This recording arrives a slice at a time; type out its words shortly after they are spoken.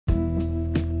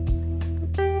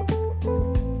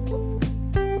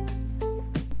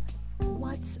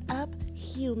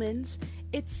humans.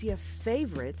 It's your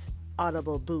favorite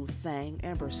Audible Boo Thang,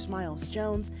 Amber Smiles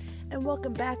Jones, and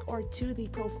welcome back to the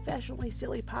Professionally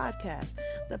Silly Podcast,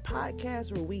 the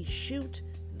podcast where we shoot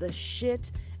the shit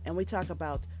and we talk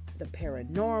about the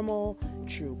paranormal,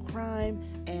 true crime,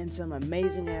 and some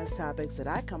amazing ass topics that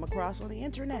I come across on the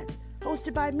internet.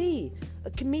 Hosted by me,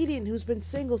 a comedian who's been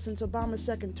single since Obama's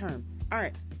second term.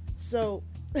 Alright, so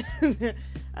I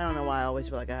don't know why I always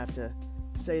feel like I have to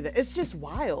say that. It's just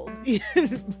wild.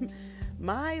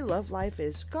 My love life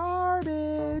is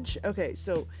garbage. Okay,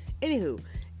 so anywho,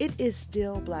 it is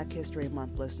still Black History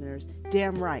Month, listeners.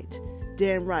 Damn right.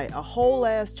 A whole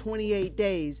ass 28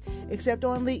 days, except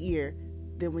on leap year,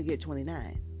 then we get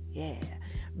 29. Yeah.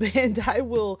 And I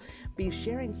will be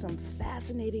sharing some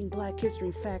fascinating Black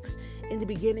history facts in the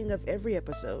beginning of every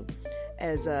episode.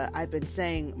 As I've been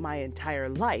saying my entire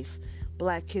life,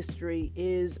 Black history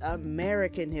is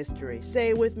American history. Say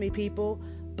it with me, people.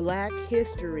 Black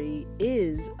history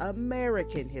is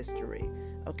American history.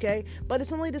 Okay? But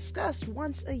it's only discussed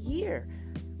once a year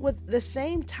with the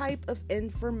same type of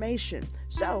information.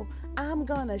 So I'm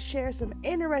gonna share some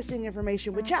interesting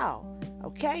information with y'all.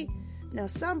 Okay? Now,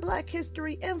 some Black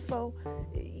history info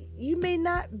you may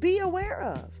not be aware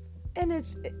of. And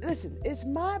it's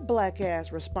my black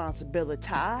ass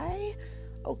responsibility,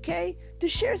 okay, to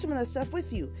share some of that stuff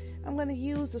with you. I'm going to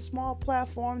use the small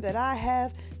platform that I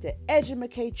have to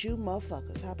educate you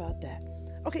motherfuckers. How about that?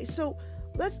 Okay, so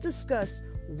let's discuss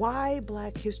why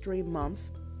Black History Month,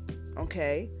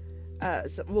 okay,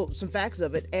 some facts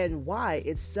of it, and why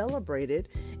it's celebrated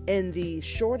in the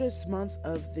shortest month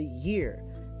of the year.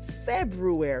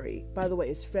 February. By the way,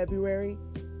 it's February.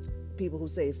 People who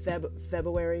say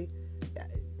February,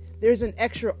 there's an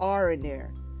extra R in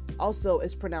there. Also,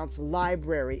 it's pronounced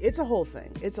library. It's a whole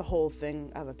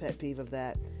thing. I have a pet peeve of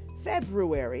that.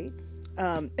 February.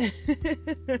 I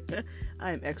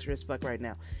am extra as fuck right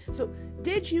now. So,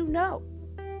 did you know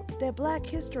that Black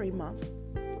History Month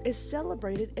is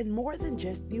celebrated in more than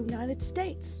just the United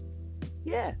States?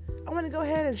 Yeah, I want to go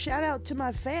ahead and shout out to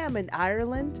my fam in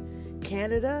Ireland,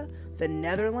 Canada, the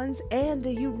Netherlands, and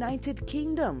the United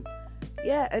Kingdom.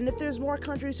 Yeah, and if there's more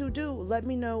countries who do, let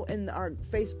me know in our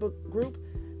Facebook group,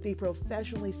 the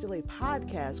Professionally Silly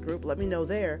Podcast group. Let me know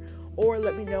there, or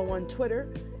let me know on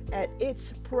Twitter at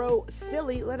It's Pro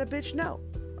Silly. Let a bitch know.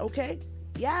 Okay?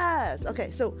 Yes. Okay,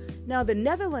 so now the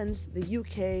Netherlands, the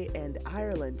UK, and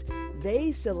Ireland,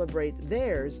 they celebrate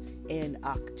theirs in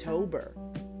October.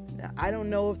 Now, I don't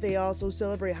know if they also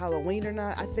celebrate Halloween or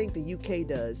not. I think the UK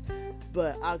does.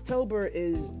 But October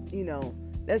is,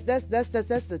 that's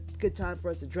the good time for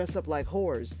us to dress up like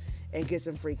whores and get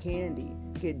some free candy,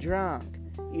 get drunk.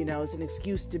 It's an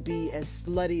excuse to be as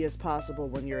slutty as possible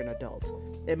when you're an adult,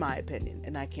 in my opinion.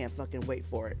 And I can't fucking wait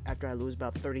for it after I lose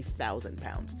about 30,000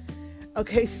 pounds.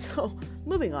 Okay, so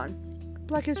moving on.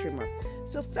 Black History Month.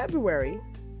 So February,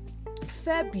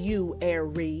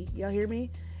 y'all hear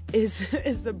me?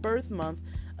 Is the birth month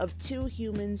of two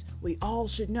humans we all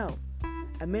should know.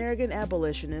 American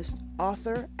abolitionist,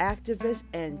 author, activist,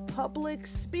 and public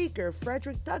speaker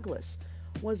Frederick Douglass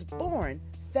was born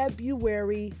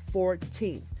February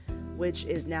 14th, which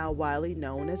is now widely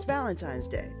known as Valentine's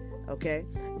Day. Okay?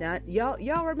 Now,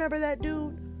 y'all remember that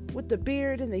dude with the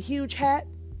beard and the huge hat?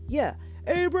 Yeah,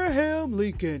 Abraham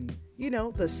Lincoln. The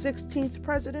 16th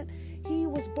president. He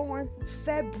was born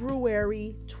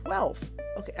February 12th.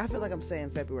 Okay, I feel like I'm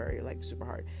saying February, like super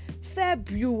hard.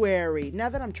 February. Now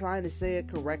that I'm trying to say it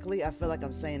correctly, I feel like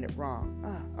I'm saying it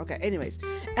wrong. Okay, anyways.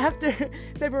 After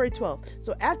February 12th.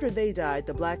 So after they died,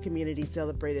 the Black community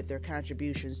celebrated their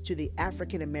contributions to the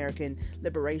African American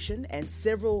liberation and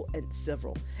civil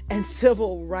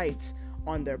rights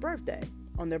on their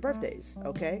birthdays,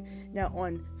 okay? Now,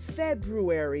 on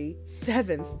February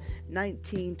 7th,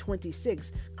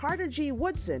 1926, Carter G.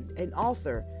 Woodson, an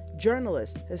author,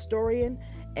 journalist, historian,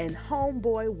 and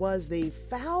homeboy, was the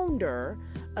founder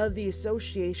of the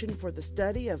Association for the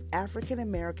Study of African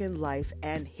American Life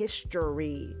and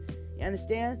History. You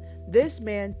understand? This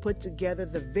man put together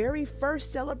the very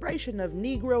first celebration of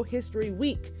Negro History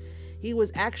Week. He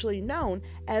was actually known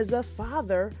as the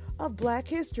father of Black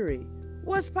history.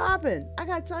 What's poppin'? I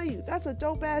gotta tell you, that's a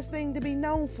dope ass thing to be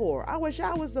known for. I wish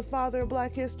I was the father of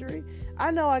Black history. I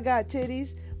know I got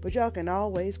titties, but y'all can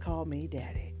always call me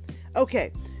daddy.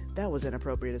 Okay, that was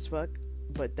inappropriate as fuck,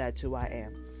 but that's who I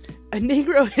am. A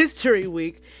Negro History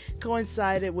Week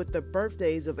coincided with the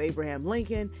birthdays of Abraham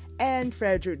Lincoln and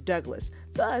Frederick Douglass,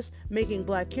 thus making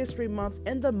Black History Month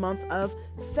in the month of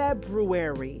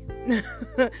February.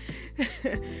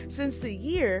 Since the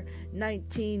year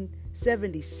 19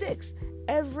 76,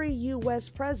 every U.S.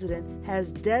 president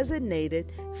has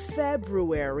designated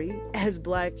February as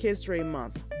Black History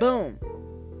Month. Boom.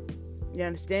 You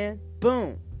understand?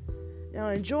 Boom. Now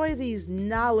enjoy these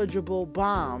knowledgeable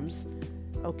bombs,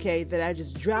 okay, that I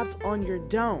just dropped on your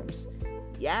domes.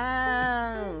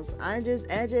 Yes, I just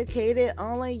educated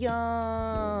all of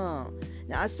y'all.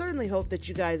 Now, I certainly hope that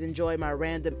you guys enjoy my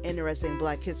random, interesting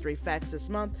Black History facts this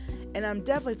month, and I'm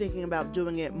definitely thinking about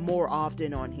doing it more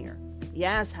often on here.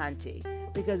 Yes, hunty,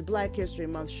 because Black History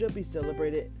Month should be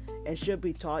celebrated and should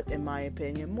be taught, in my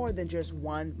opinion, more than just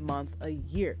 1 month a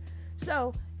year.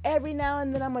 So, every now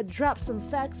and then I'm going to drop some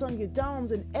facts on your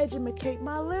domes and educate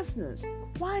my listeners.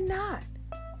 Why not?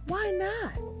 Why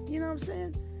not? You know what I'm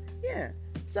saying? Yeah.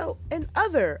 So, in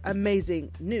other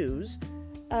amazing news,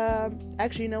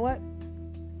 actually, you know what?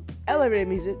 Elevator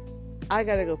music. I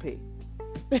gotta go pee.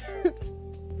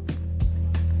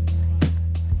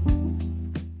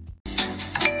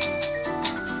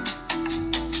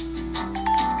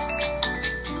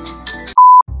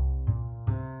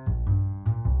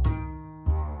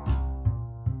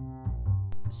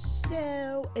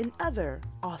 So, in other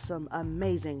awesome,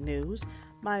 amazing news,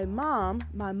 my mom,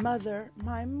 my mother,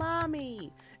 my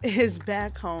mommy is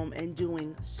back home and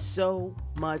doing so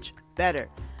much better.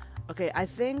 Okay, I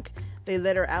think they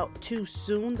let her out too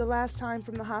soon the last time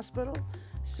from the hospital.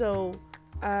 So,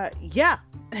 yeah.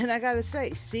 And I gotta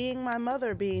say, seeing my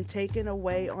mother being taken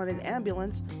away on an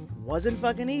ambulance wasn't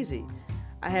fucking easy.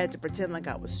 I had to pretend like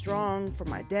I was strong for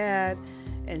my dad,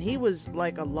 and he was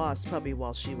like a lost puppy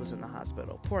while she was in the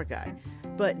hospital. Poor guy.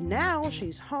 But now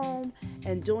she's home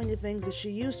and doing the things that she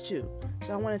used to.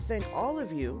 So I want to thank all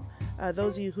of you,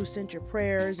 those of you who sent your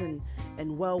prayers and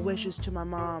well wishes to my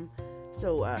mom.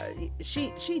 So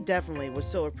she definitely was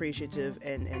so appreciative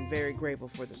and very grateful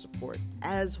for the support,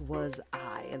 as was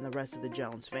I and the rest of the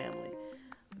Jones family.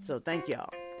 So thank y'all.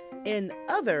 In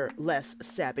other less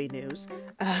sappy news,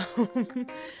 I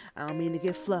don't mean to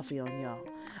get fluffy on y'all.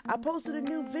 I posted a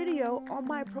new video on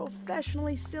my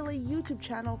professionally silly YouTube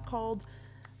channel called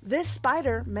This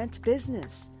Spider Meant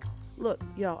Business. Look,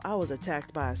 y'all, I was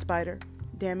attacked by a spider.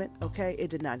 Damn it, okay? It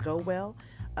did not go well.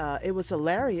 It was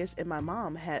hilarious, and my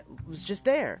mom was just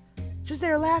there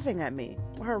laughing at me,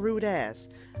 her rude ass.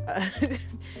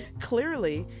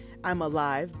 Clearly, I'm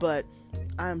alive, but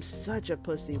I'm such a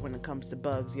pussy when it comes to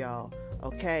bugs, y'all.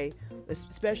 Okay,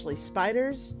 especially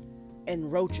spiders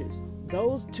and roaches.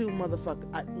 Those two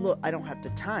motherfuckers. Look, I don't have the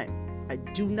time. I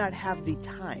do not have the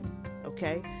time.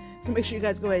 Okay, so make sure you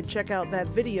guys go ahead and check out that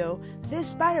video. This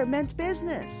Spider Meant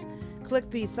Business. Click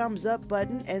the thumbs up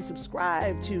button and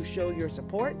subscribe to show your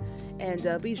support,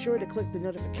 and be sure to click the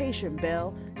notification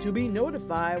bell to be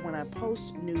notified when I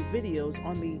post new videos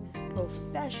on the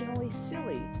Professionally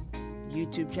Silly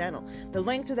YouTube channel. The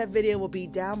link to that video will be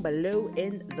down below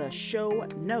in the show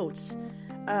notes.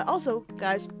 Also,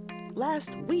 guys,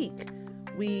 last week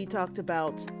we talked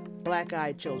about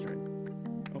black-eyed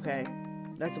children. Okay,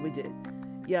 that's what we did.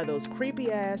 Yeah, those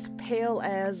creepy ass, pale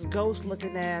ass, ghost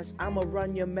looking ass, I'ma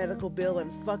run your medical bill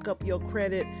and fuck up your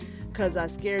credit cause I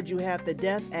scared you half to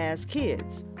death ass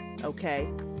kids. Okay?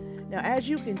 Now, as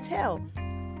you can tell,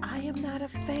 I am not a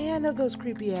fan of those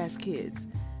creepy ass kids.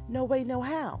 No way, no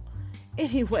how.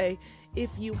 Anyway,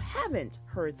 if you haven't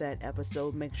heard that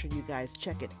episode, make sure you guys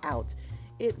check it out.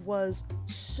 It was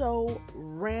so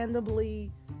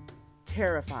randomly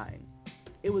terrifying.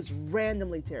 It was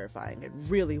randomly terrifying. It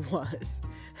really was.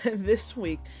 This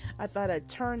week, I thought I'd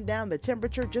turn down the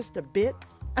temperature just a bit.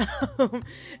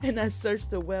 And I searched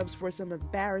the webs for some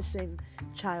embarrassing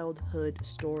childhood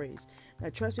stories. Now,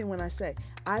 trust me when I say,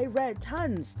 I read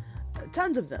tons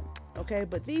of them. Okay,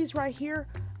 but these right here,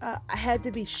 I had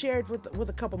to be shared with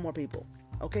a couple more people.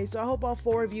 Okay, so I hope all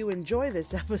 4 of you enjoy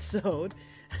this episode.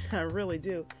 I really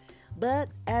do. But,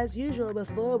 as usual,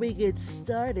 before we get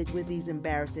started with these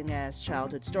embarrassing-ass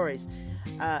childhood stories,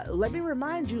 let me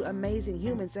remind you, amazing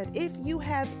humans, that if you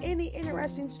have any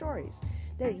interesting stories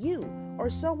that you or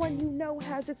someone you know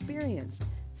has experienced,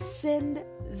 send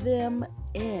them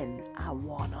in. I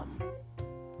want them.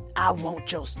 I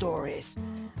want your stories.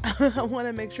 I want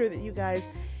to make sure that you guys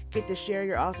get to share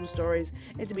your awesome stories.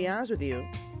 And to be honest with you,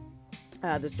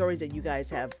 the stories that you guys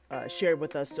have shared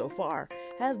with us so far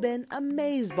have been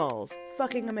amazeballs,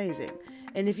 fucking amazing.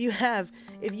 And if you have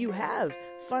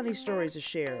funny stories to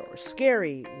share, or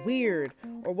scary, weird,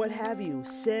 or what have you,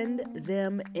 send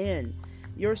them in.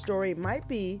 Your story might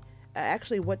be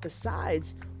actually what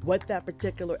decides what that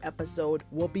particular episode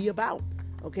will be about.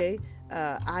 Okay,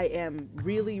 I am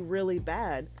really, really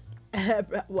bad.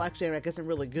 Well, actually, I guess I'm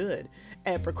really good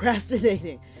at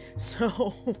procrastinating.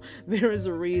 So there is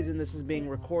a reason this is being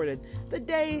recorded the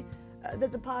day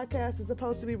that the podcast is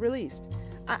supposed to be released.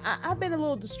 I've been a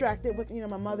little distracted with,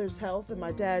 my mother's health and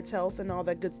my dad's health and all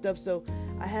that good stuff, so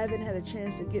I haven't had a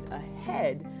chance to get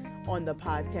ahead on the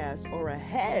podcast or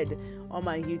ahead on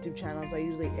my YouTube channels. I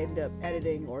usually end up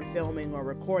editing or filming or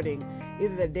recording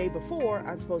either the day before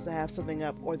I'm supposed to have something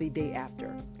up or the day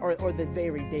after or the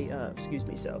very day of,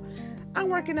 So I'm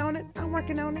working on it.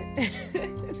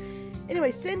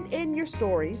 Anyway, send in your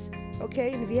stories,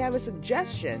 okay? And if you have a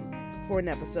suggestion for an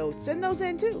episode, send those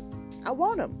in too. I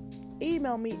want them.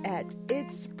 Email me at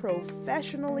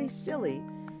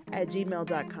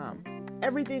itsprofessionallysilly@gmail.com.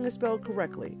 Everything is spelled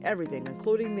correctly. Everything,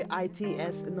 including the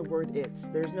ITS in the word it's.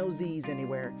 There's no Z's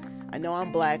anywhere. I know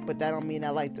I'm black, but that don't mean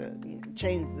I like to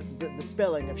change the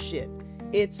spelling of shit.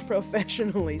 It's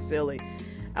professionally silly.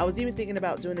 I was even thinking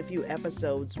about doing a few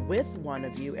episodes with one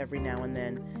of you every now and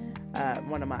then.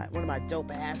 One of my dope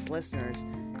ass listeners.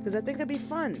 Because I think it'd be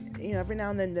fun, every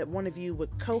now and then that one of you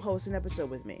would co-host an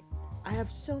episode with me. I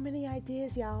have so many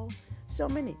ideas, y'all. So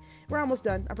many. We're almost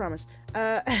done, I promise.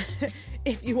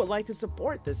 If you would like to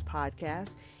support this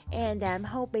podcast, and I'm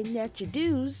hoping that you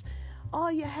do's,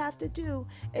 all you have to do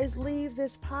is leave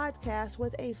this podcast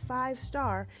with a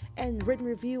 5-star and written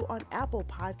review on Apple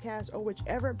Podcasts or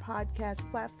whichever podcast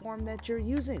platform that you're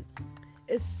using.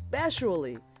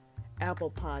 Especially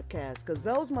Apple Podcasts, because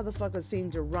those motherfuckers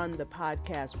seem to run the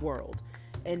podcast world.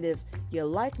 And if you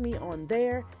like me on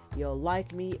there, you'll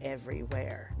like me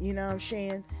everywhere. You know what I'm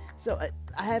saying? So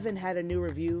I haven't had a new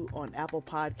review on Apple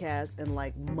Podcasts in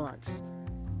like months.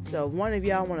 So if one of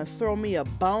y'all want to throw me a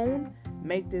bone,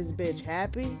 make this bitch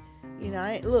happy,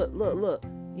 look.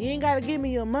 You ain't got to give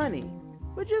me your money,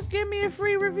 but just give me a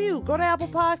free review. Go to Apple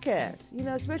Podcasts.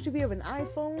 Especially if you have an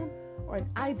iPhone or an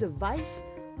iDevice,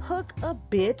 hook a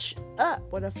bitch up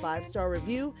with a 5-star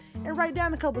review and write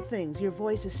down a couple things. Your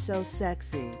voice is so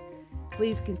sexy.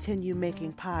 Please continue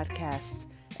making podcast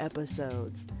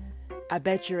episodes. I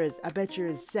bet you're as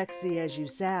sexy as you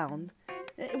sound.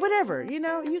 Whatever, you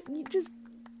just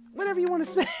whatever you want to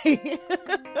say.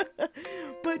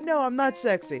 But no, I'm not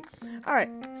sexy. All right,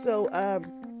 so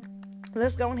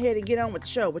let's go ahead and get on with the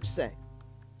show. What you say?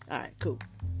 All right, cool.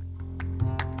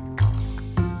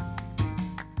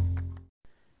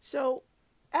 So,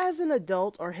 as an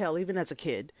adult, or hell, even as a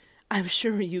kid, I'm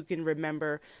sure you can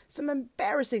remember some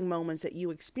embarrassing moments that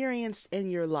you experienced in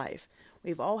your life.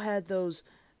 We've all had those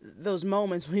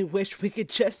moments we wish we could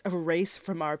just erase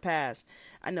from our past.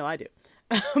 I know I do.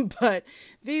 But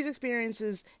these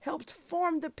experiences helped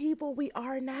form the people we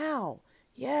are now.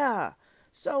 Yeah.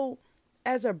 So,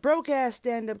 as a broke-ass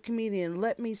stand-up comedian,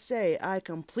 let me say I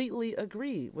completely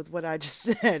agree with what I just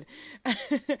said.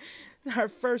 Our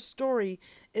first story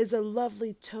is a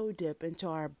lovely toe dip into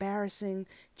our embarrassing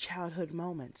childhood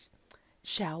moments.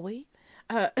 Shall we?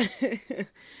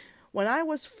 When I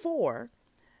was 4,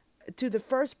 to the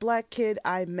first black kid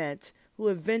I met, who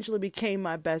eventually became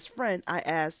my best friend, I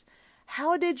asked,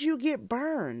 "How did you get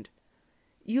burned?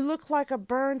 You look like a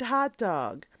burned hot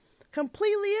dog."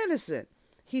 Completely innocent.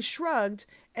 He shrugged,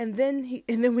 and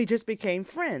then we just became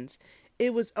friends.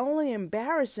 It was only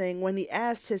embarrassing when he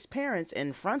asked his parents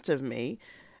in front of me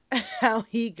how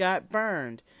he got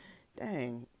burned.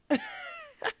 Dang.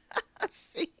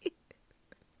 See?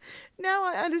 Now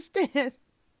I understand.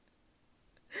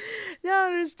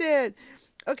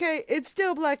 Okay, it's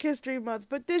still Black History Month,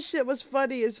 but this shit was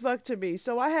funny as fuck to me,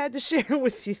 so I had to share it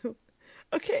with you.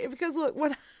 Okay, because look,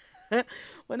 when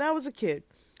I was a kid,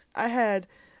 I had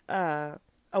a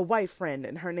white friend,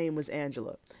 and her name was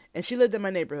Angela. And she lived in my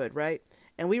neighborhood, right?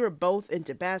 And we were both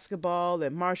into basketball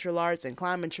and martial arts and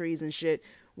climbing trees and shit.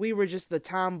 We were just the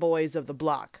tomboys of the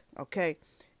block, okay?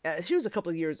 She was a couple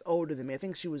of years older than me. I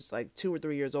think she was like 2 or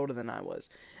 3 years older than I was.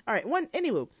 All right, one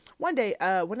day,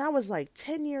 when I was like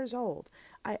 10 years old,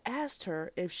 I asked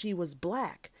her if she was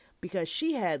black because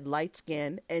she had light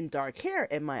skin and dark hair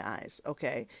in my eyes,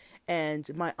 okay?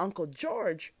 And my Uncle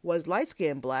George was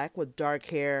light-skinned black with dark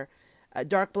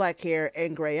black hair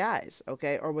and gray eyes,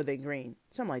 okay? Or were they green?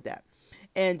 Something like that.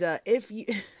 And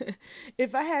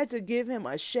if I had to give him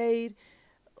a shade,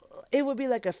 it would be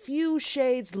like a few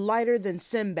shades lighter than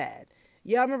Sinbad.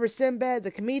 Y'all remember Sinbad,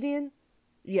 the comedian?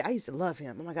 Yeah, I used to love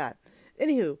him. Oh my God.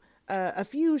 Anywho, a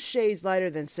few shades lighter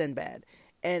than Sinbad.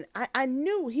 And I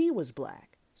knew he was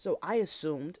black, so I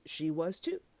assumed she was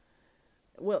too.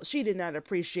 Well, she did not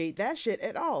appreciate that shit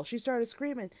at all. She started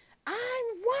screaming, "I'm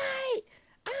white!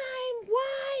 I'm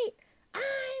white!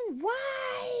 I'm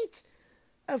white!"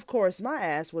 Of course, my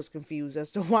ass was confused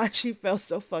as to why she felt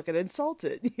so fucking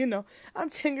insulted. I'm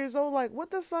 10 years old, like,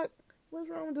 what the fuck? What's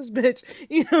wrong with this bitch?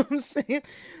 You know what I'm saying?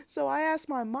 So I asked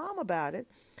my mom about it,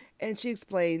 and she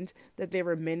explained that there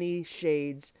were many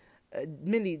shades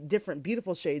many different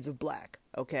beautiful shades of black.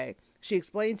 Okay. She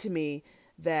explained to me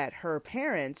that her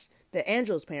parents, that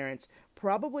Angela's parents,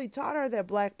 probably taught her that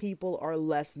black people are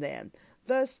less than.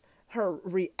 Thus, her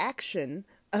reaction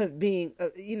of being,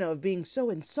 of being so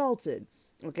insulted,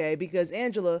 okay, because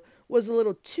Angela was a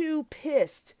little too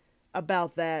pissed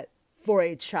about that for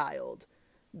a child.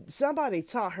 Somebody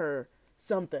taught her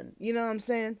something, you know what I'm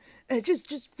saying? And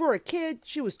just for a kid,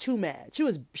 she was too mad.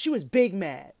 She was big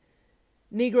mad.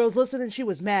 Negroes listening, she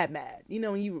was mad. You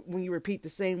know, when you repeat the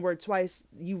same word twice,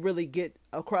 you really get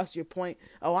across your point.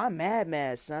 Oh, I'm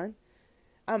mad, son.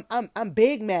 I'm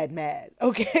big mad.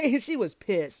 Okay, she was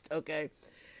pissed. Okay,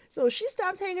 so she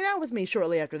stopped hanging out with me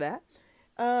shortly after that.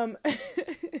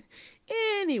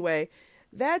 Anyway,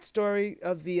 that story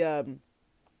of the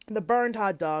burned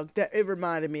hot dog, that it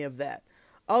reminded me of that.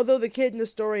 Although the kid in the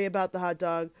story about the hot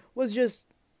dog was just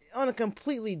on a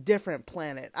completely different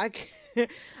planet. I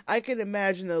can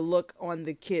imagine the look on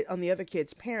the other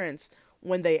kid's parents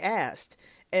when they asked,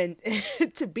 and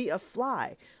to be a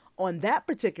fly on that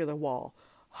particular wall.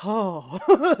 Oh,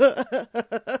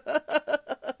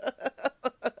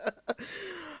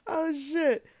 oh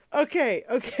shit.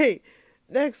 Okay.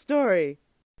 Next story.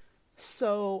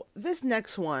 So this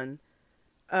next one,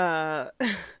 it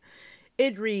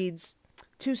reads,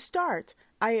 "To start,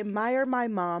 I admire my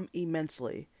mom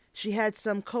immensely. She had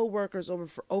some co-workers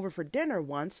over for dinner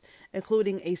once,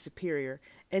 including a superior,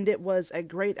 and it was a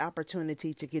great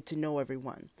opportunity to get to know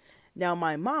everyone. Now,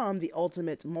 my mom, the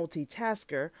ultimate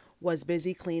multitasker, was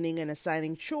busy cleaning and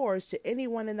assigning chores to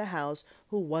anyone in the house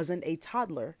who wasn't a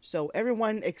toddler, so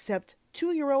everyone except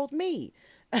 2-year-old me.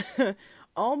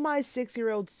 All my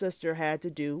 6-year-old sister had to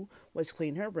do was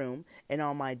clean her room, and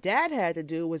all my dad had to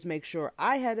do was make sure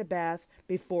I had a bath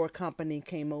before company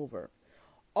came over.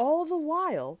 All the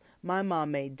while, my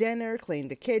mom made dinner,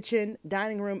 cleaned the kitchen,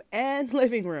 dining room, and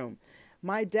living room.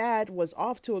 My dad was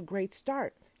off to a great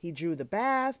start. He drew the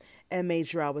bath and made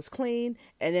sure I was clean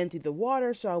and emptied the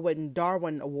water so I wouldn't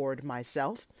Darwin Award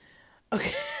myself.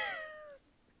 Okay.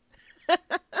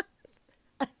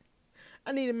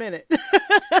 I need a minute.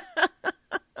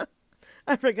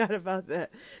 I forgot about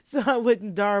that. So I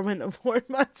wouldn't Darwin Award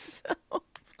myself.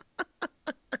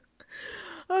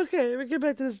 Okay, let me get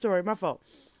back to the story. My fault.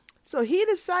 So he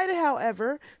decided,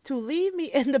 however, to leave me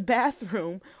in the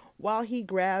bathroom while he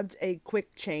grabbed a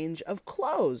quick change of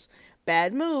clothes.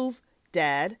 Bad move,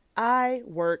 Dad. I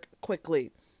work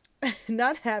quickly.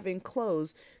 Not having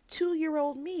clothes,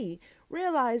 2-year-old me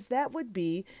realized it would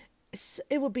be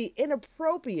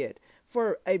inappropriate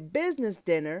for a business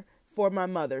dinner for my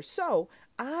mother. So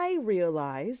I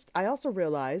also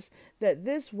realized that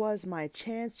this was my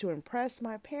chance to impress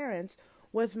my parents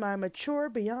with my mature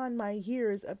beyond my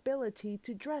years ability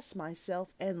to dress myself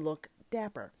and look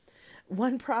dapper.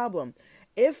 One problem: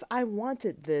 if I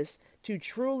wanted this to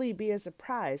truly be a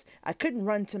surprise, I couldn't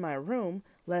run to my room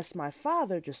lest my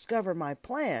father discover my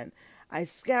plan. I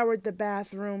scoured the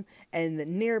bathroom and the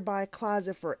nearby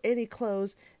closet for any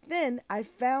clothes. Then I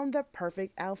found the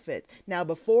perfect outfit. Now,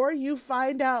 before you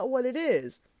find out what it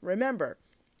is, remember,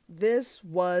 this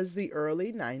was the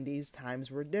early 90s.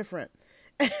 Times were different.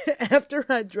 After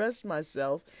I dressed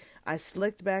myself, I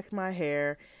slicked back my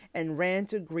hair and ran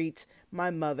to greet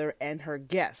my mother and her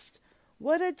guest.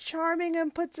 "What a charming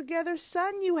and put-together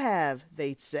son you have,"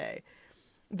 they'd say.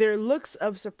 Their looks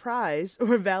of surprise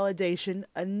or validation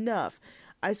enough.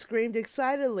 I screamed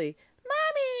excitedly,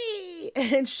 "Mommy!"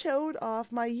 and showed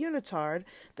off my unitard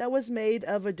that was made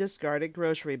of a discarded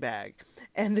grocery bag.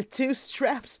 And the 2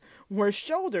 straps were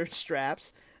shoulder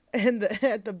straps, and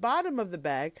at the bottom of the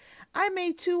bag, I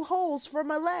made 2 holes for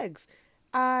my legs.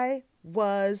 I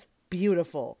was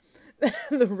beautiful.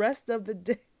 The rest of the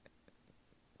day...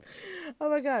 Oh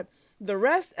my God. The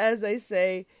rest, as they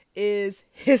say, is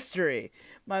history.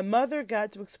 My mother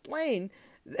got to explain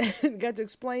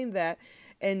that,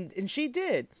 and she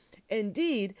did.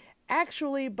 Indeed,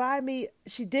 actually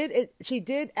she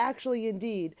did actually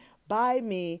indeed buy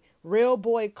me real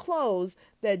boy clothes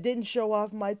that didn't show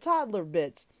off my toddler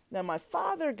bits. Now, my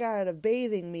father got out of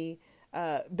bathing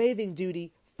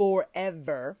duty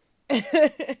forever.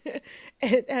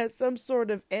 And as some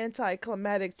sort of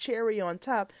anticlimactic cherry on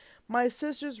top, my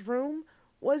sister's room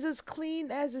was as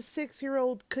clean as a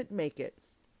 6-year-old could make it.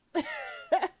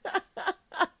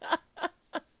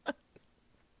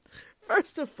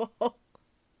 First of all,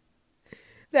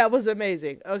 that was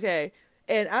amazing. Okay.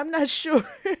 And I'm not sure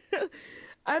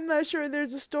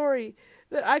there's a story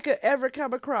that I could ever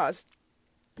come across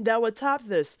that would top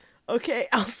this. Okay.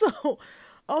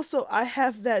 Also, I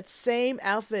have that same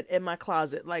outfit in my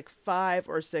closet, like 5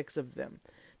 or 6 of them.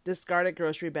 discarded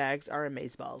grocery bags are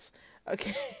amazeballs.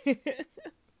 Okay.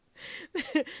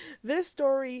 this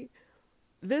story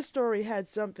had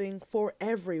something for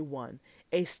everyone.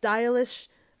 A stylish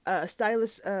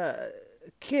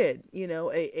kid, you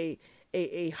know,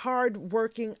 a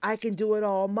hard-working, I can do it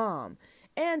all mom,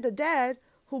 and a dad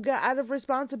who got out of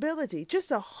responsibility. Just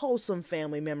a wholesome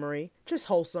family memory. Just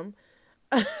wholesome.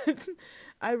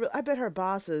 I bet her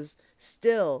bosses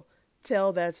still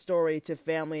tell that story to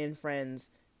family and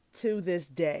friends to this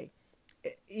day.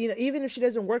 You know, even if she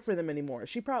doesn't work for them anymore,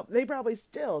 they probably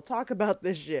still talk about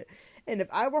this shit. And if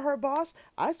I were her boss,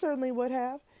 I certainly would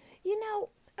have. You know,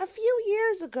 a few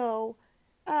years ago,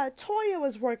 Toya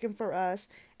was working for us,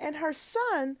 and her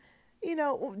son, you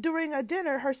know, during a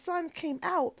dinner, her son came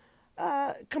out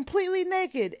completely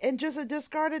naked and just a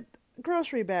discarded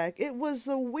grocery bag. It was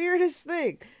the weirdest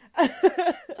thing.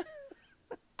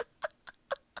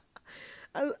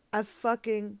 I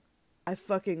fucking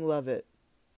love it.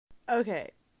 Okay,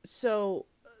 so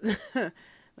that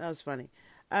was funny.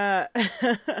 The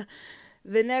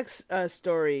next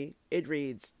story, it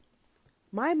reads,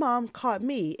 my mom caught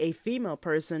me, a female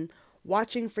person,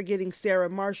 watching Forgetting Sarah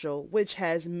Marshall, which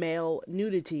has male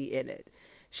nudity in it.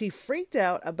 She freaked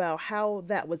out about how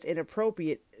that was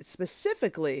inappropriate,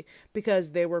 specifically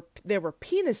because there were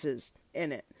penises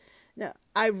in it. Now,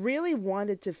 I really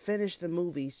wanted to finish the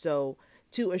movie, so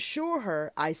to assure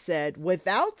her, I said,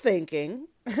 without thinking,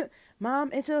 Mom,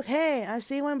 it's okay. I've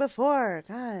seen one before.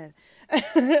 God.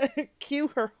 Cue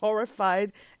her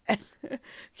horrified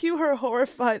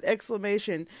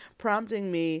exclamation,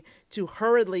 prompting me to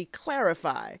hurriedly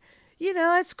clarify. You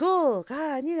know, at school.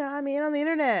 God, you know, I mean, on the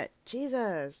internet.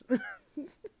 Jesus.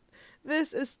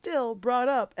 This is still brought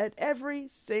up at every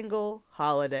single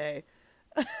holiday.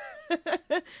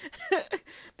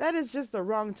 That is just the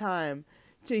wrong time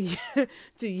to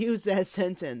use that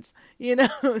sentence. You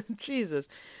know, Jesus.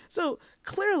 So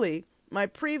clearly, my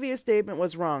previous statement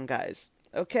was wrong, guys.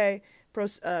 Okay, pro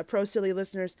silly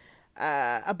listeners,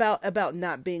 about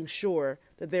not being sure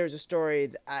that there's a story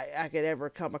that I could ever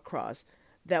come across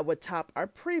that would top our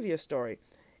previous story.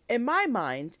 In my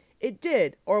mind, it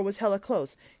did, or was hella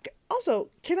close. Also,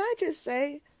 can I just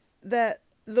say that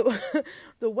the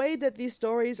way that these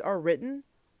stories are written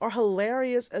are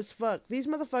hilarious as fuck. These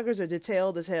motherfuckers are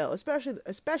detailed as hell,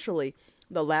 especially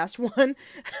the last one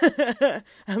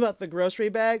about the grocery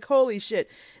bag. Holy shit.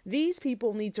 These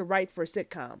people need to write for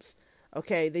sitcoms.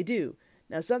 Okay, they do.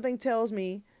 Now, something tells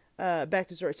me, back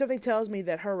to story, something tells me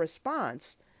that her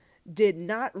response did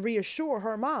not reassure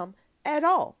her mom at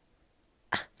all.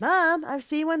 Mom, I've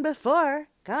seen one before.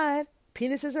 God,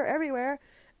 penises are everywhere.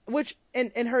 Which,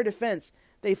 in her defense,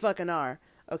 they fucking are.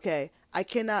 Okay, I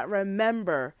cannot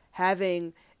remember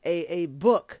having a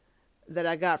book that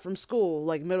I got from school,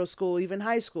 like middle school, even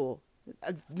high school.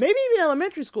 Maybe even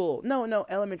elementary school. No,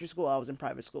 elementary school, I was in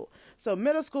private school. So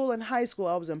middle school and high school,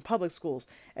 I was in public schools.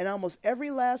 And almost every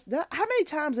how many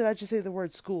times did I just say the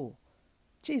word school?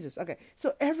 Jesus, okay.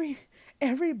 So every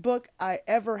book I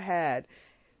ever had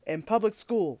in public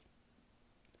school,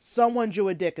 someone drew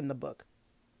a dick in the book.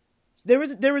 There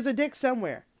was a dick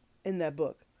somewhere in that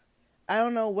book. I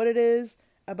don't know what it is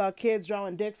about kids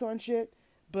drawing dicks on shit,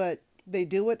 but they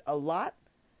do it a lot.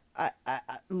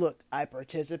 Look, I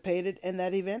participated in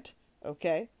that event,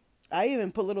 okay? I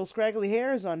even put little scraggly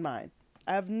hairs on mine.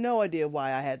 I have no idea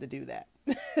why I had to do that,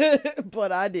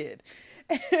 but I did.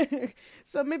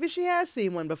 So maybe she has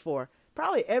seen one before,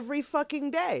 probably every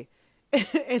fucking day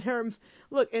in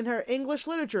her English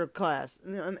literature class,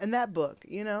 in that book,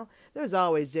 you know? There's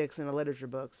always dicks in the literature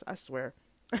books, I swear.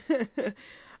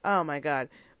 Oh my God.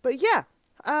 But yeah,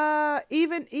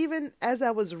 even as I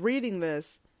was reading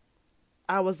this,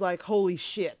 I was like, holy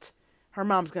shit, her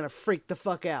mom's gonna freak the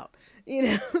fuck out, you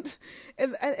know?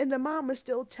 and the mom is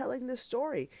still telling this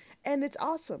story, and it's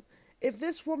awesome. If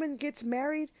this woman gets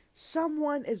married,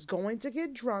 someone is going to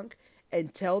get drunk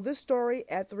and tell this story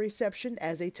at the reception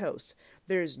as a toast.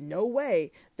 There's no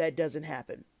way that doesn't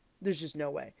happen. There's just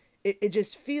no way. It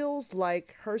just feels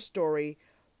like her story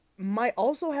might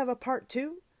also have a part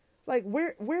 2. Like,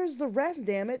 where's the rest,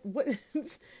 damn it? What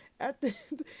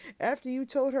after you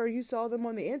told her you saw them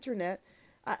on the internet,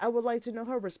 I would like to know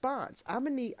her response. I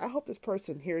hope this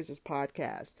person hears this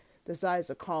podcast, decides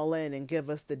to call in and give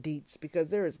us the deets, because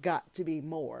there has got to be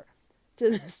more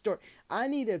to this story. I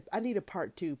need a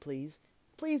part 2, please.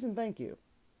 Please and thank you.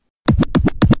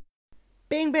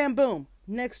 Bing, bam, boom.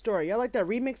 Next story. Y'all like that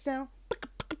remix sound?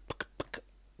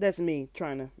 That's me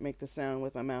trying to make the sound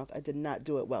with my mouth. I did not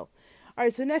do it well. All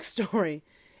right, so next story.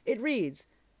 It reads,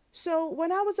 so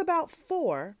when I was about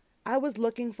 4, I was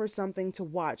looking for something to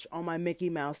watch on my Mickey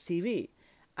Mouse TV.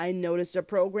 I noticed a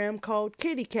program called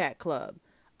Kitty Cat Club.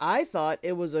 I thought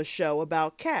it was a show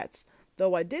about cats,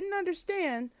 though I didn't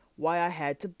understand why I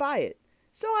had to buy it.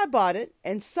 So I bought it,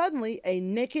 and suddenly a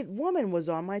naked woman was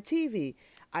on my TV.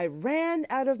 I ran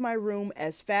out of my room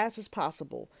as fast as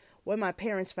possible. When my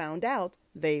parents found out,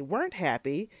 they weren't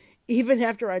happy, even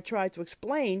after I tried to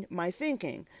explain my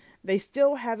thinking. They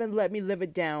still haven't let me live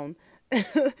it down.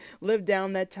 Live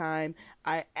down that time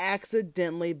I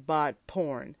accidentally bought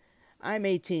porn. I'm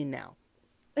 18 now.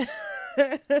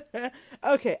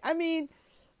 Okay, I mean,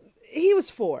 he was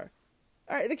 4.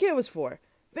 All right, the kid was 4.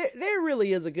 There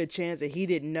really is a good chance that he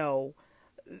didn't know,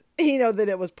 that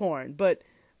it was porn. But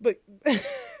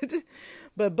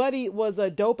Buddy was a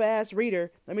dope ass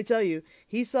reader. Let me tell you,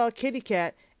 he saw Kitty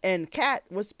Cat, and cat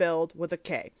was spelled with a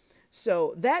K.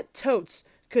 So that totes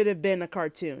could have been a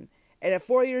cartoon. And at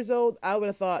 4 years old, I would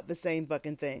have thought the same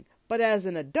fucking thing. But as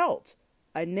an adult,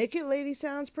 a naked lady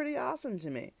sounds pretty awesome to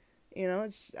me.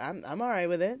 I'm all right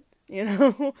with it.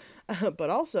 But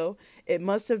also, it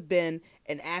must have been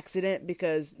an accident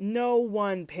because no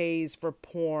one pays for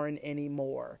porn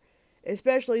anymore.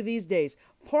 Especially these days.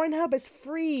 Pornhub is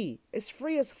free. It's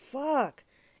free as fuck.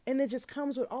 And it just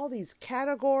comes with all these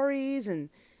categories, and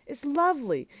it's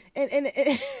lovely. And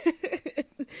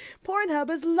Pornhub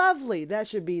is lovely. That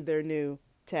should be their new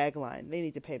tagline. They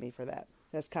need to pay me for that.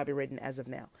 That's copywritten as of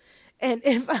now. And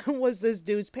if I was this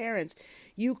dude's parents,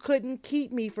 you couldn't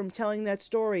keep me from telling that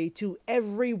story to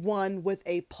everyone with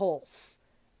a pulse.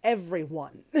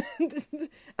 Everyone.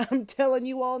 I'm telling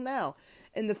you all now.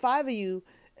 And the 5 of you,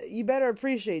 you better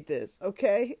appreciate this,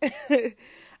 okay?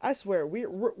 I swear,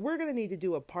 we're going to need to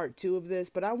do a part 2 of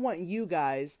this, but I want you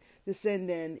guys to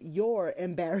send in your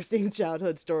embarrassing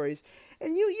childhood stories.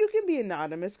 And you can be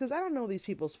anonymous, because I don't know these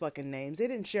people's fucking names. They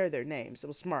didn't share their names. It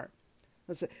was smart.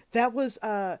 That was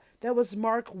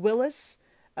Mark Willis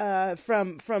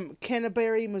from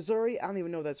Canterbury, Missouri. I don't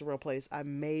even know if that's a real place. I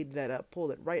made that up,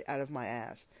 pulled it right out of my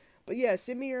ass. But yeah,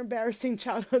 send me your embarrassing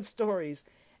childhood stories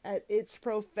at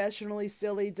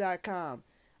itsprofessionallysilly.com.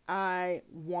 I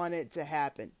want it to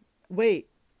happen. Wait,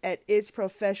 at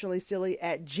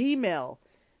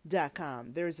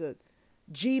itsprofessionallysilly@gmail.com. There's a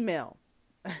Gmail.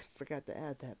 I forgot to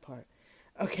add that part.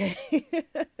 Okay.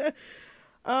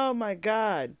 Oh my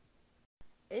God.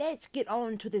 Let's get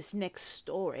on to this next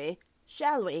story,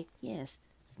 shall we? Yes.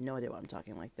 I have no idea why I'm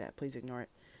talking like that. Please ignore it.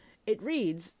 It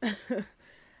reads,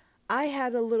 I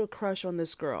had a little crush on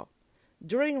this girl.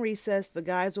 During recess, the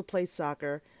guys would play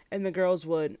soccer, and the girls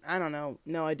would, I don't know,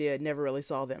 no idea, never really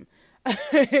saw them.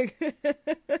 I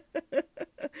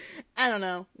don't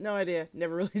know, no idea,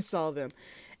 never really saw them.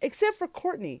 Except for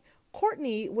Courtney.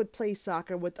 Courtney would play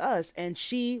soccer with us, and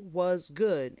she was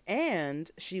good,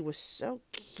 and she was so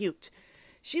cute.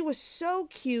 She was so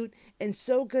cute and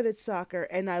so good at soccer,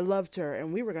 and I loved her,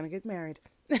 and we were going to get married.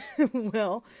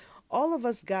 Well, all of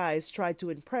us guys tried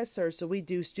to impress her, so we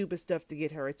do stupid stuff to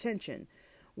get her attention.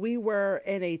 We were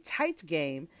in a tight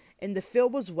game, and the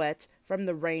field was wet from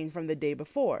the rain from the day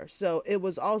before, so it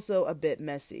was also a bit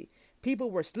messy. People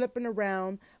were slipping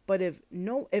around, but if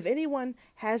anyone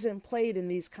hasn't played in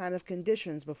these kind of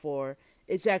conditions before,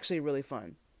 it's actually really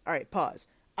fun. All right, pause.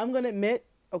 I'm going to admit,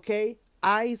 okay,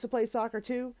 I used to play soccer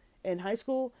too in high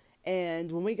school,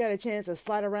 and when we got a chance to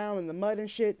slide around in the mud and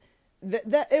shit,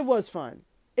 that it was fun.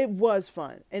 It was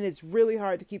fun, and it's really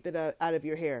hard to keep it out of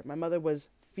your hair. My mother was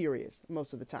furious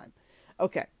most of the time.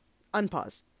 Okay,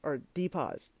 unpause or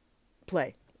depause,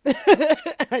 play.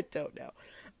 I don't know.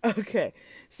 Okay,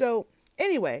 so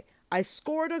anyway, I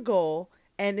scored a goal,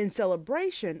 and in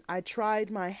celebration, I tried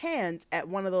my hand at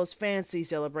one of those fancy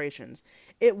celebrations.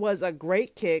 It was a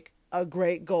great kick, a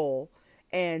great goal,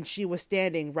 and she was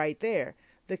standing right there.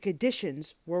 The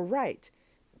conditions were right.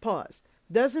 Pause.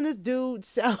 Doesn't this dude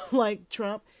sound like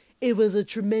Trump? It was a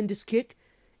tremendous kick.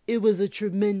 It was a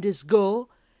tremendous goal.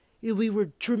 We were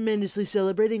tremendously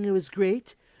celebrating. It was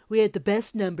great. We had the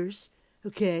best numbers.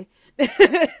 Okay.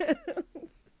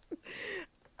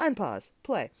 Unpause.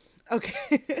 Play.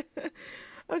 Okay.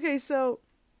 Okay, so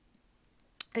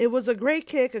it was a great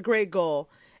kick, a great goal,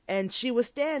 and she was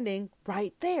standing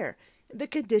right there. The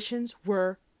conditions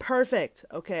were perfect,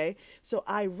 okay? So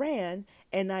I ran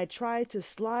and I tried to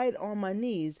slide on my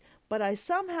knees, but I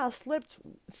somehow slipped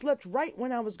right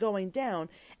when I was going down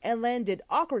and landed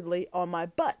awkwardly on my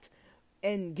butt.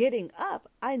 And getting up,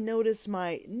 I noticed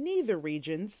my nether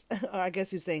regions, or I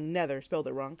guess you're saying nether, spelled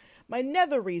it wrong, my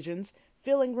nether regions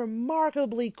feeling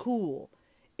remarkably cool.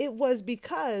 It was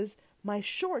because my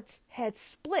shorts had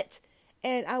split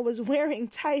and I was wearing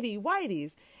tighty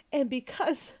whities, and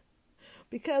because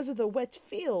of the wet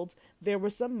field, there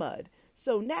was some mud.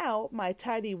 So now my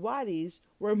tidy whities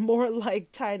were more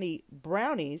like tiny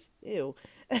brownies. Ew.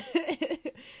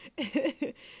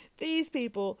 These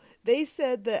people, they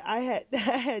said that I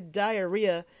had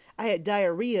diarrhea. I had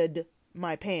diarrheaed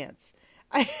my pants.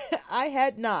 I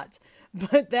had not,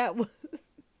 but that was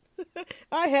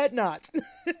I had not.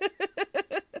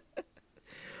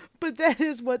 But that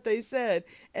is what they said,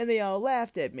 and they all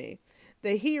laughed at me.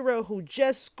 The hero who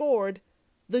just scored,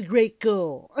 the great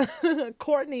goal.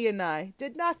 Courtney and I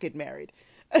did not get married.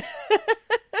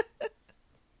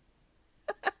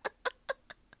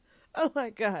 Oh my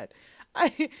God.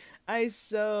 I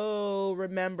so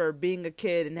remember being a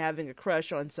kid and having a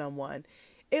crush on someone.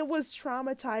 It was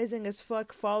traumatizing as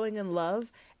fuck falling in love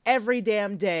every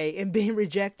damn day and being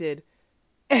rejected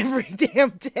every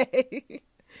damn day.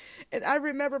 And I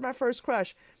remember my first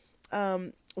crush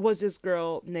was this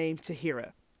girl named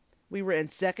Tahira. We were in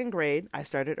second grade. I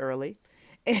started early.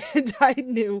 And I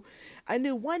knew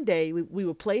one day we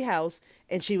would play house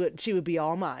and she would be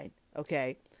all mine.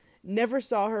 Okay. Never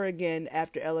saw her again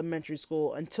after elementary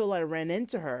school until I ran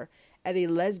into her at a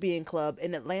lesbian club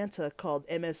in Atlanta called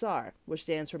MSR, which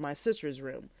stands for My Sister's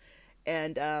Room.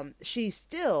 And she's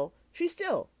still,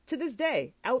 to this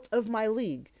day, out of my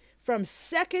league. From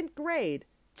second grade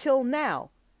till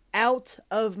now, out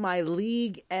of my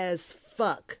league as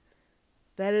fuck.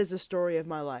 That is the story of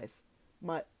my life.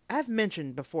 I've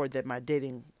mentioned before that my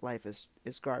dating life is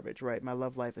garbage, right? My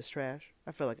love life is trash.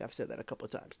 I feel like I've said that a couple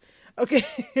of times.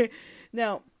 Okay.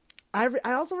 Now, I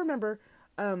also remember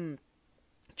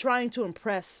trying to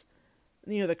impress,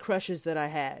 the crushes that I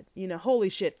had. Holy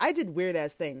shit. I did weird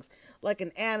ass things. Like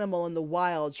an animal in the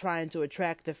wild trying to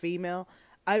attract the female.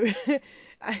 I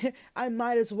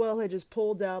might as well have just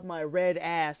pulled out my red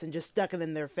ass and just stuck it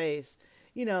in their face.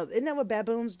 Isn't that what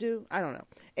baboons do? I don't know.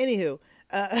 Anywho,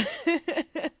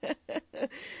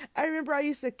 I remember I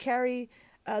used to carry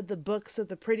the books of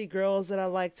the pretty girls that I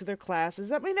liked to their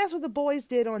classes. I mean, that's what the boys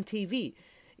did on TV.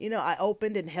 I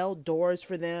opened and held doors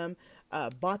for them,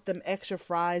 bought them extra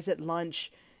fries at lunch.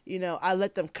 I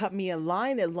let them cut me a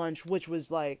line at lunch, which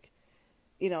was like,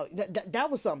 that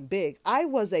was something big. I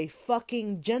was a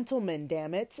fucking gentleman,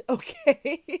 damn it.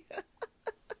 Okay.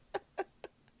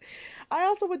 I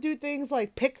also would do things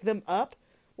like pick them up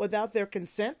without their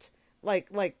consent. Like,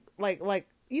 when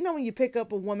you pick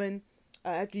up a woman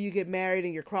after you get married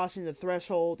and you're crossing the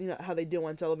threshold, how they do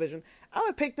on television. I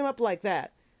would pick them up like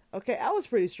that. Okay. I was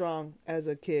pretty strong as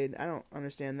a kid. I don't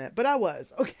understand that, but I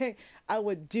was. Okay. I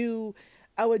would do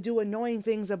annoying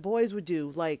things that boys would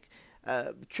do, like,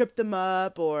 trip them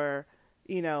up or,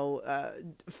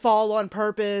 fall on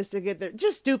purpose to get there.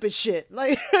 Just stupid shit.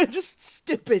 Like, just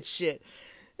stupid shit.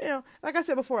 Like I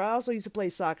said before, I also used to play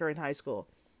soccer in high school.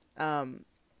 And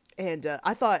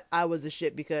I thought I was the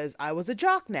shit because I was a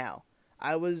jock now.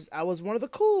 I was one of the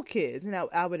cool kids. And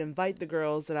I would invite the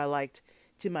girls that I liked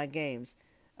to my games.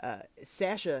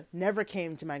 Sasha never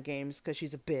came to my games because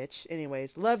she's a bitch.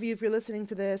 Anyways, love you if you're listening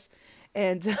to this.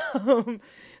 And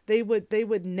they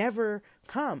would never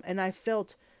come. And I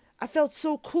felt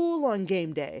so cool on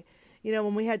game day.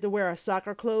 When we had to wear our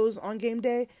soccer clothes on game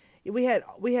day, we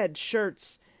had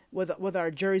shirts with our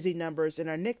jersey numbers and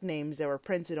our nicknames that were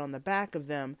printed on the back of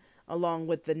them, along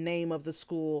with the name of the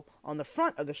school on the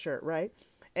front of the shirt, right?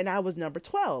 And I was number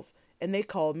 12, and they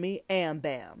called me Am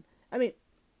Bam. I mean,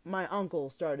 my uncle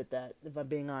started that, if I'm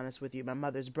being honest with you. My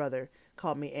mother's brother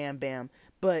called me Am Bam.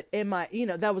 But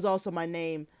that was also my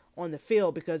name on the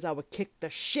field because I would kick the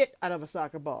shit out of a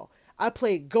soccer ball. I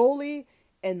played goalie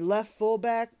and left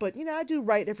fullback, but, I do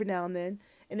right every now and then.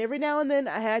 And every now and then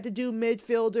I had to do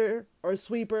midfielder or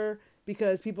sweeper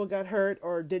because people got hurt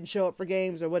or didn't show up for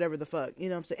games or whatever the fuck. You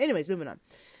know what I'm saying? Anyways, moving on.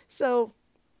 So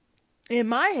in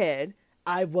my head,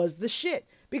 I was the shit.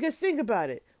 Because think about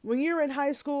it. When you're in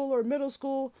high school or middle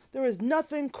school, there is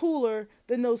nothing cooler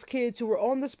than those kids who were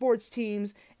on the sports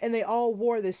teams and they all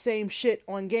wore the same shit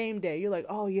on game day. You're like,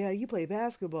 oh yeah, you play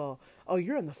basketball. Oh,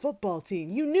 you're on the football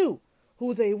team. You knew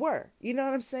who they were. You know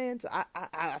what I'm saying? So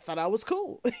I thought I was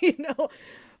cool,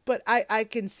 But I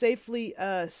can safely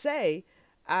say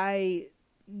I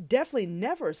definitely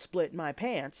never split my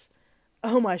pants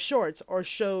on my shorts or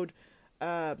showed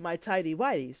my tidy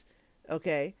whities,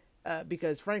 okay?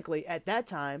 Because frankly, at that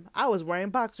time, I was wearing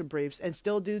boxer briefs and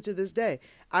still do to this day.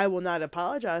 I will not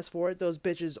apologize for it. Those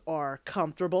bitches are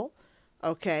comfortable,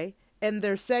 okay? And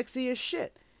they're sexy as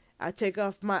shit. I take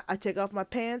off my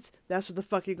pants, that's what the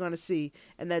fuck you're gonna see.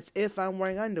 And that's if I'm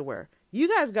wearing underwear. You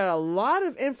guys got a lot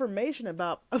of information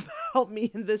about me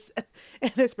in this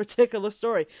particular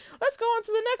story. Let's go on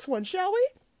to the next one, shall we?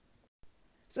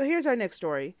 So here's our next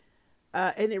story.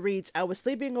 And it reads, I was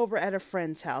sleeping over at a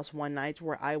friend's house one night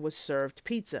where I was served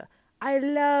pizza. I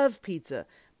love pizza,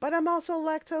 but I'm also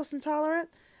lactose intolerant.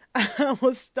 I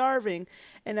was starving,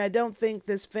 and I don't think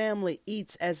this family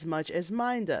eats as much as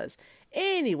mine does.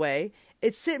 Anyway,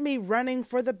 it sent me running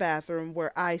for the bathroom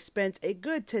where I spent a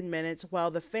good 10 minutes while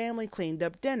the family cleaned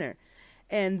up dinner.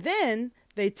 And then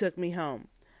they took me home.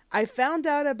 I found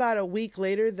out about a week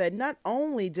later that not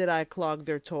only did I clog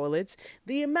their toilets,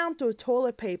 the amount of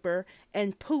toilet paper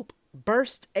and poop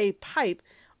burst a pipe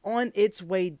on its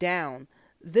way down.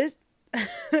 This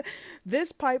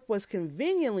pipe was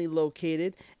conveniently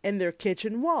located in their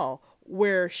kitchen wall,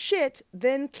 where shit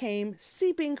then came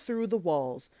seeping through the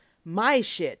walls. My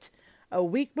shit. A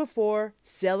week before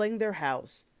selling their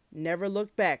house. Never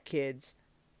look back, kids.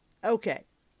 Okay.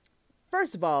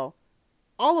 First of all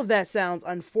of that sounds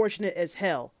unfortunate as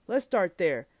hell. Let's start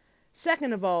there.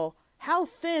 Second of all, how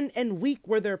thin and weak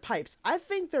were their pipes? I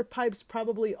think their pipes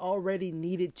probably already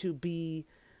needed to be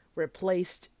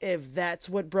replaced if that's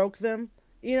what broke them.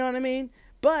 You know what I mean?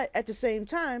 But at the same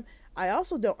time, I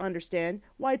also don't understand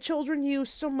why children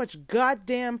use so much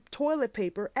goddamn toilet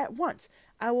paper at once.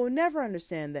 I will never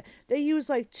understand that. They use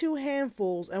like 2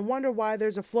 handfuls and wonder why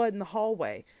there's a flood in the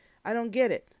hallway. I don't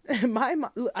get it.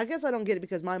 I guess I don't get it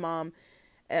because my mom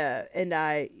and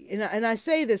I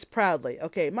say this proudly.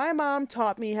 Okay, my mom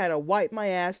taught me how to wipe my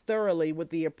ass thoroughly with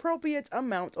the appropriate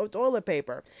amount of toilet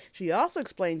paper. She also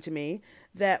explained to me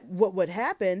that what would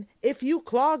happen if you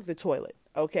clog the toilet.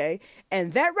 Okay,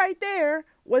 and that right there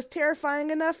was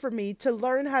terrifying enough for me to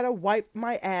learn how to wipe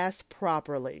my ass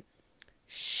properly.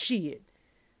 Shit.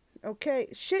 Okay,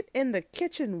 shit in the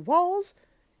kitchen walls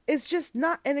is just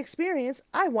not an experience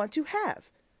I want to have.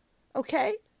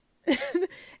 Okay?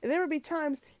 There would be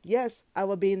times, yes, I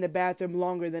would be in the bathroom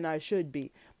longer than I should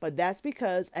be, but that's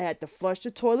because I had to flush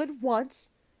the toilet once,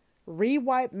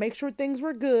 re-wipe, make sure things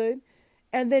were good,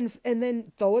 and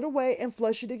then throw it away and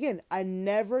flush it again. I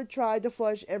never tried to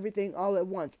flush everything all at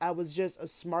once. I was just a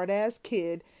smart-ass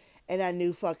kid, and I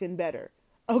knew fucking better.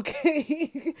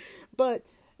 Okay? But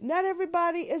not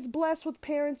everybody is blessed with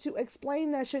parents who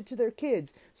explain that shit to their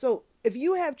kids. So if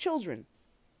you have children,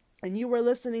 and you were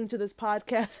listening to this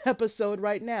podcast episode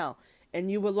right now,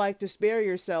 and you would like to spare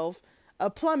yourself a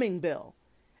plumbing bill,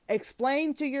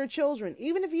 explain to your children,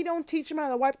 even if you don't teach them how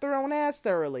to wipe their own ass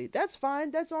thoroughly, that's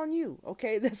fine, that's on you,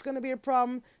 okay? That's going to be a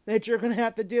problem that you're going to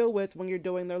have to deal with when you're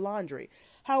doing their laundry.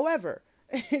 However,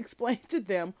 explain to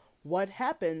them what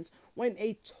happens when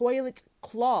a toilet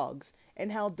clogs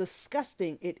and how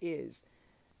disgusting it is.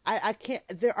 I can't,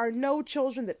 there are no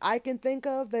children that I can think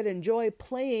of that enjoy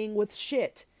playing with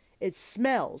shit. It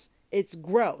smells. It's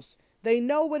gross. They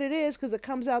know what it is because it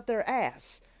comes out their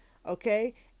ass.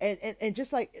 Okay? And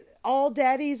just like all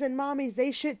daddies and mommies, they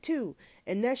shit too.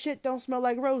 And that shit don't smell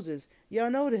like roses.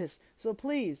 Y'all know this. So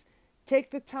please,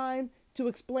 take the time to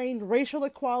explain racial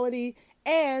equality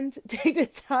and take the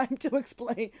time to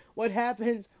explain what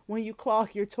happens when you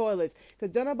clog your toilets.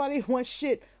 Because don't nobody want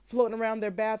shit floating around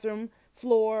their bathroom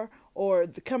floor or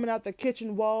coming out their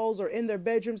kitchen walls or in their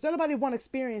bedrooms. Don't nobody want to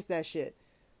experience that shit.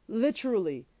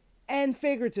 Literally and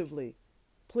figuratively.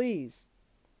 Please.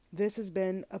 This has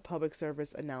been a public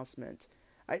service announcement.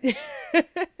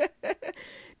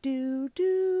 Do.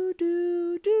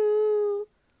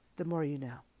 The more you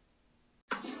know.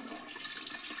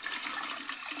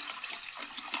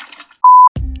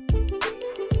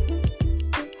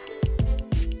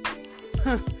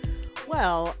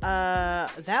 Well,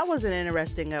 that was an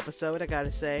interesting episode, I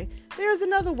gotta say. There's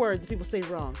another word that people say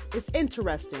wrong. It's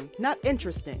interesting, not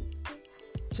interesting.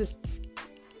 Just,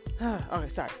 okay,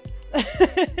 sorry.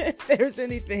 If there's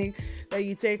anything that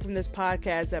you take from this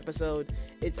podcast episode,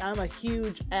 it's I'm a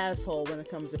huge asshole when it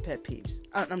comes to pet peeves.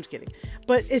 I'm just kidding.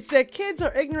 But it's that kids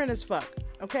are ignorant as fuck,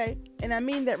 okay? And I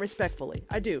mean that respectfully.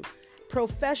 I do.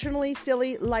 Professionally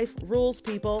silly life rules,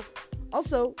 people.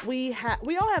 Also, we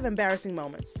all have embarrassing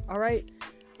moments, all right?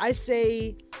 I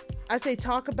say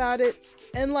talk about it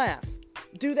and laugh.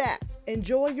 Do that.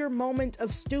 Enjoy your moment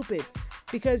of stupid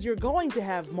because you're going to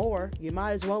have more. You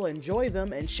might as well enjoy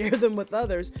them and share them with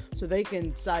others so they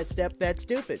can sidestep that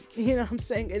stupid. You know what I'm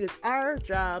saying? It is our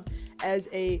job as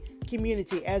a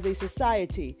community, as a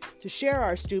society, to share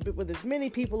our stupid with as many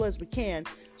people as we can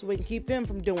so we can keep them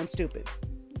from doing stupid.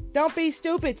 Don't be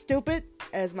stupid,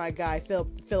 as my guy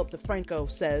Philip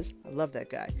DeFranco says. I love that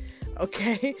guy.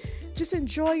 Okay? Just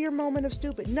enjoy your moment of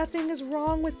stupid. Nothing is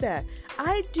wrong with that.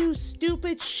 I do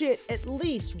stupid shit at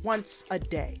least once a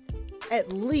day.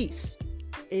 At least.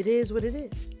 It is what it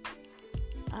is.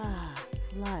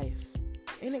 Life.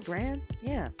 Ain't it grand?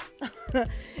 Yeah.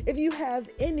 If you have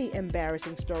any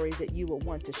embarrassing stories that you will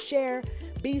want to share,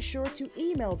 be sure to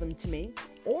email them to me.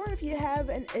 Or if you have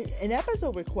an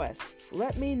episode request,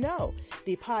 let me know.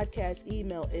 The podcast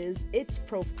email is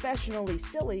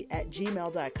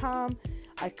itsprofessionallysilly@gmail.com.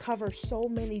 I cover so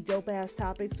many dope-ass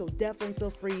topics, so definitely feel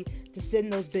free to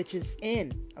send those bitches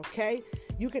in, okay?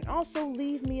 You can also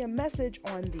leave me a message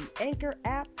on the Anchor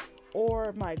app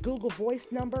or my Google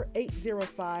Voice number,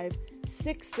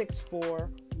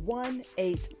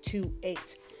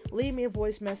 805-664-1828. Leave me a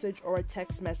voice message or a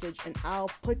text message, and I'll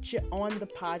put you on the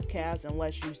podcast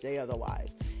unless you say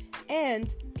otherwise.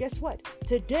 And guess what?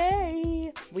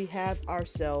 Today, we have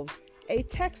ourselves a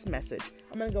text message.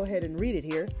 I'm going to go ahead and read it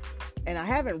here. And I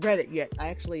haven't read it yet.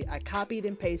 I copied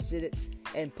and pasted it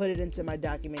and put it into my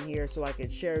document here so I can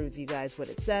share with you guys what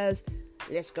it says.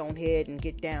 Let's go ahead and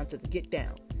get down to the get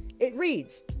down. It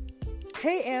reads,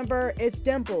 "Hey Amber, it's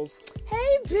Dimples."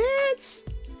 Hey bitch!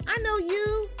 I know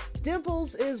you.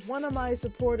 Dimples is one of my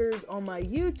supporters on my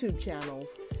YouTube channels.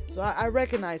 So I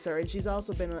recognize her, and she's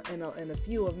also been in a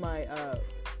few of my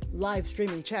live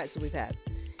streaming chats that we've had.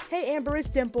 "Hey Amber,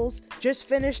 it's Dimples. Just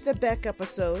finished the Beck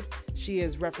episode." She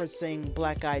is referencing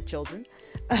Black Eyed Children.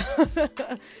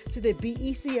 "To the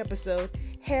BEC episode.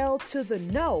 Hell to the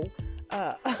no.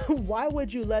 Why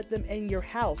would you let them in your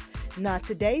house? Not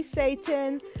today,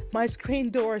 Satan. My screen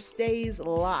door stays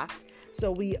locked.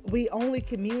 So we only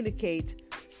communicate.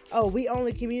 Oh, we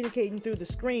only communicating through the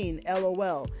screen.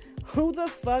 LOL. Who the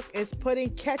fuck is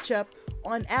putting ketchup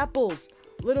on apples?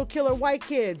 Little killer white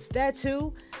kids. That's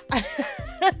who."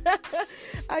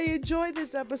 I enjoyed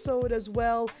this episode as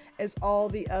well as all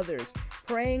the others.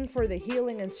 Praying for the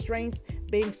healing and strength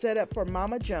being set up for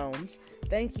Mama Jones.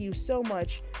 Thank you so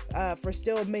much for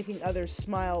still making others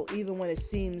smile, even when it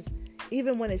seems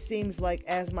like,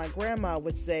 as my grandma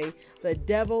would say, the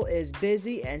devil is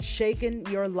busy and shaking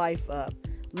your life up.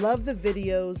 Love the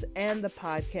videos and the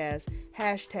podcast.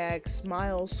 #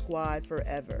 Smile Squad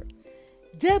forever.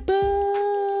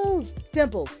 Dimples!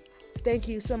 Dimples, thank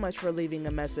you so much for leaving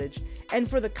a message and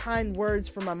for the kind words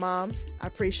from my mom. I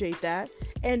appreciate that.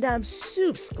 And I'm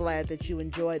soups glad that you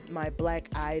enjoyed my Black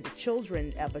Eyed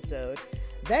Children episode.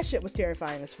 That shit was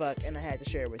terrifying as fuck, and I had to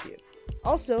share it with you.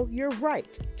 Also, you're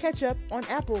right. Ketchup on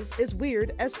apples is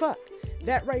weird as fuck.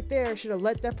 That right there should have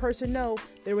let that person know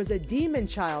there was a demon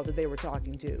child that they were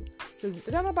talking to. Because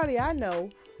nobody I know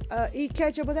eat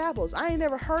ketchup with apples. I ain't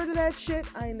never heard of that shit.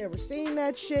 I ain't never seen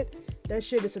that shit. That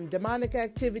shit is some demonic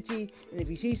activity. And if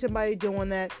you see somebody doing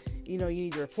that, you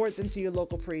need to report them to your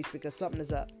local priest because something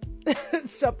is up.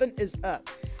 Something is up.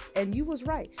 And you was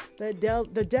right.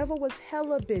 The devil was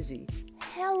hella busy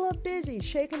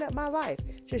shaking up my life.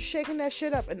 Just shaking that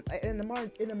shit up in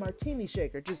a martini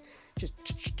shaker. Just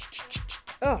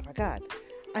oh my God.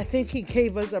 I think he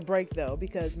gave us a break though,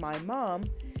 because my mom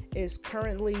is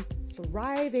currently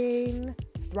thriving,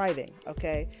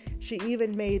 okay? She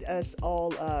even made us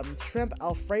all shrimp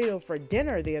Alfredo for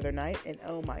dinner the other night, and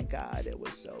oh my God, it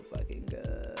was so fucking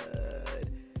good.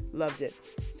 Loved it.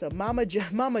 So Mama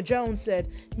Jones said,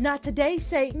 "Not today,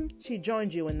 Satan." She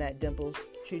joined you in that, Dimples.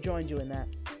 She joined you in that.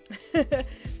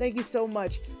 Thank you so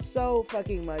much, so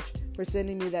fucking much for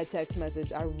sending me that text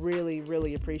message. I really,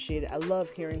 really appreciate it. I love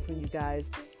hearing from you guys.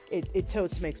 It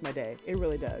totes makes my day. It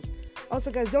really does.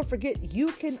 Also, guys, don't forget,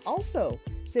 you can also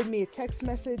send me a text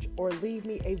message or leave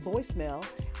me a voicemail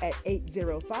at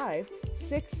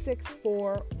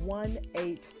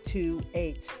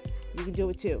 805-664-1828. You can do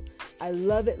it too. I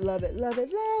love it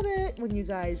when you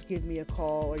guys give me a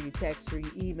call or you text or you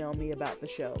email me about the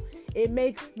show. It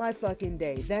makes my fucking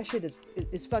day. That shit is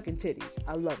fucking titties.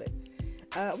 I love it.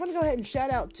 I want to go ahead and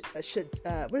shout out,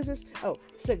 what is this? Oh,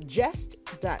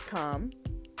 Suggest.com,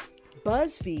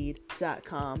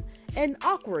 BuzzFeed.com, and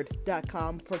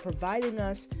Awkward.com for providing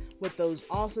us with those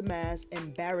awesome-ass,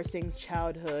 embarrassing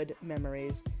childhood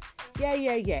memories.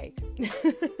 Yay.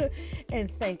 And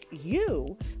thank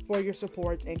you for your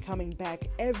support and coming back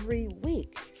every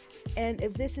week. And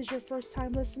if this is your first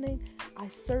time listening, I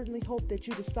certainly hope that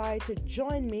you decide to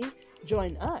join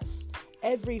us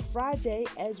every Friday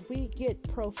as we get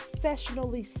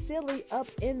professionally silly up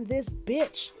in this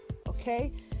bitch,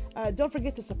 okay? Don't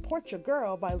forget to support your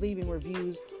girl by leaving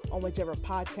reviews on whichever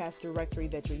podcast directory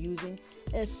that you're using,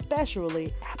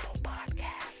 especially Apple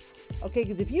Podcast. Okay,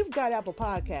 because if you've got Apple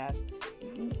Podcast,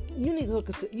 you need to hook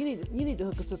us. You need to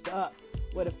hook a sister up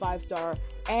with a 5-star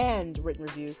and written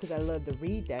review, because I love to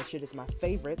read that shit. It's my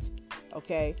favorite.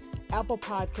 Okay, Apple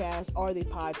Podcasts are the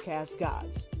podcast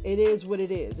gods. It is what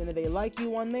it is, and if they like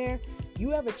you on there, you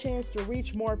have a chance to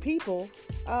reach more people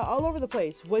all over the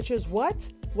place. Which is what?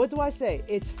 What do I say?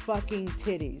 It's fucking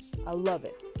titties. I love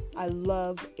it. I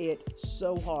love it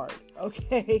so hard.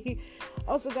 Okay.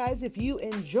 Also, guys, if you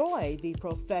enjoy the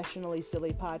Professionally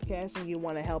Silly podcast and you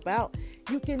want to help out,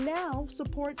 you can now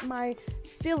support my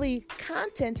silly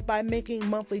content by making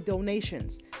monthly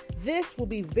donations. This will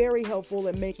be very helpful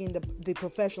in making the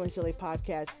Professionally Silly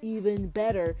podcast even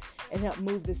better and help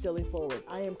move the silly forward.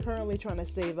 I am currently trying to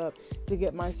save up to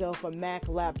get myself a Mac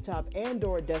laptop and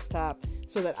or desktop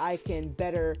so that I can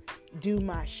better do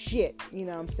my shit. You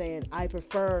know what I'm saying? I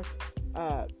prefer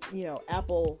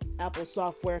Apple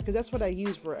software, because that's what I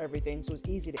use for everything. So it's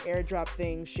easy to airdrop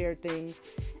things, share things,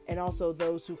 and also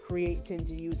those who create tend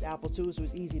to use Apple too, so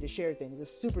it's easy to share things.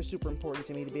 It's super, super important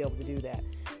to me to be able to do that.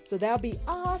 So that'll be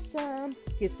awesome.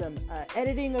 Get some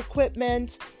editing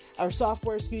equipment, or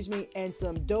software, and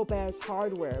some dope ass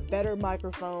hardware, better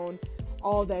microphone,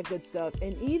 all that good stuff,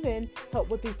 and even help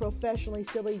with the Professionally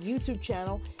Silly YouTube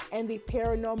channel and the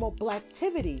Paranormal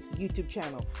Blacktivity YouTube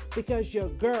channel, because your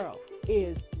girl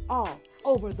is all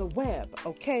over the web,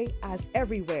 okay? As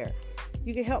everywhere.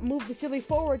 You can help move the silly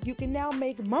forward. You can now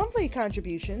make monthly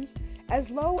contributions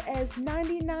as low as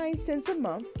 99 cents a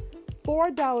month,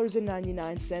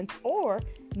 $4.99, or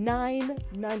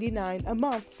 $9.99 a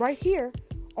month right here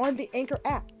on the Anchor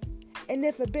app. And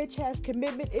if a bitch has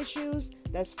commitment issues,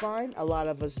 that's fine. A lot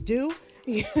of us do.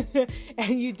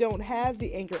 And you don't have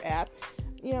the Anchor app.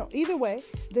 Either way,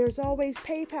 there's always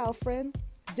PayPal, friend.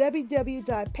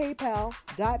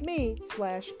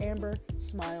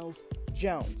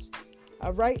 www.paypal.me/AmberSmilesJones.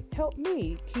 All right, help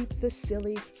me keep the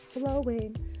silly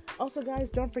flowing. Also, guys,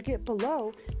 don't forget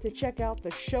below to check out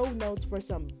the show notes for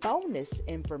some bonus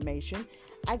information.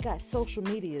 I got social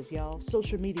medias, y'all.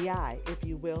 Social media, if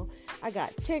you will. I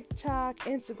got TikTok,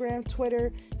 Instagram,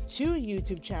 Twitter, 2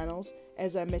 YouTube channels.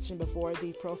 As I mentioned before,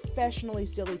 the Professionally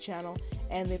Silly channel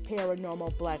and the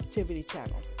Paranormal Blacktivity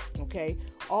channel. Okay?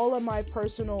 All of my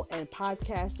personal and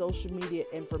podcast social media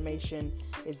information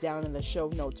is down in the show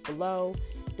notes below.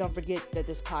 Don't forget that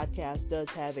this podcast does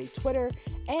have a Twitter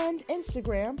and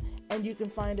Instagram, and you can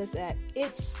find us at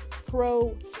It's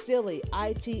Pro Silly,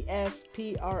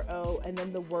 ITSPRO, and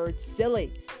then the word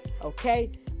silly. Okay?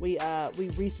 We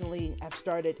recently have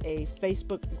started a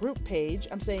Facebook group page.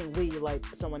 I'm saying we, like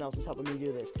someone else is helping me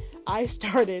do this. I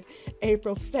started a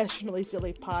Professionally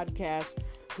Silly podcast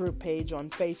group page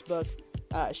on Facebook.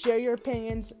 Share your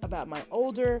opinions about my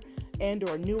older and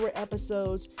or newer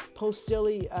episodes. Post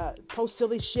silly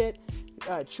shit,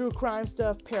 true crime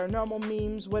stuff, paranormal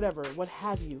memes, whatever, what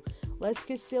have you. Let's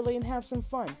get silly and have some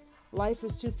fun. Life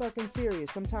is too fucking serious.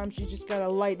 Sometimes you just gotta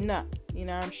lighten up. You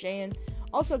know what I'm saying?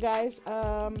 Also, guys,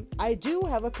 I do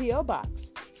have a P.O.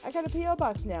 box. I got a P.O.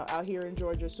 box now out here in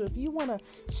Georgia. So if you want to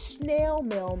snail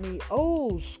mail me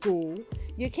old school,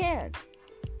 you can.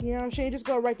 You know what I'm saying? Just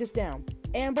go write this down.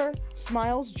 Amber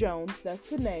Smiles Jones. That's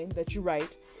the name that you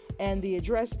write. And the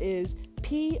address is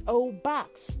P.O.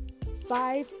 Box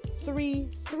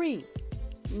 533,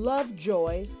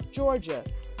 Lovejoy, Georgia.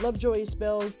 Lovejoy is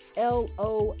spelled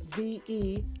Lovejoy.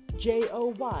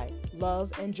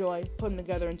 Love and joy, put them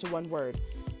together into one word.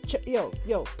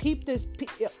 Peep this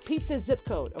zip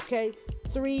code, okay?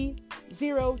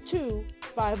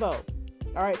 30250. All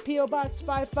right, P.O. Box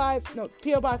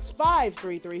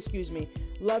 533,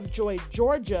 Lovejoy,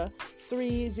 Georgia,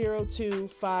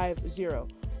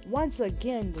 30250. Once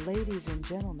again, ladies and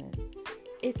gentlemen,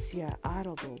 it's your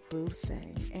audible boo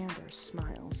thing, Amber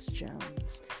Smiles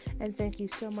Jones. And thank you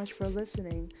so much for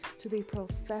listening to the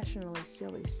Professionally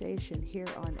Silly station here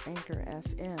on Anchor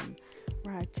FM,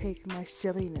 where I take my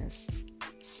silliness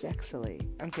sexily.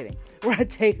 I'm kidding. Where I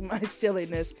take my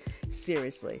silliness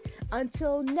seriously.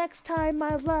 Until next time,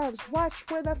 my loves, watch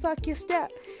where the fuck you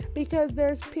step, because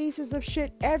there's pieces of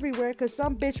shit everywhere, because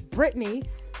some bitch Brittany,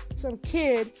 some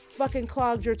kid, fucking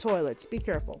clogged your toilets. Be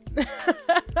careful.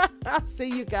 I'll see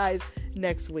you guys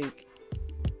next week.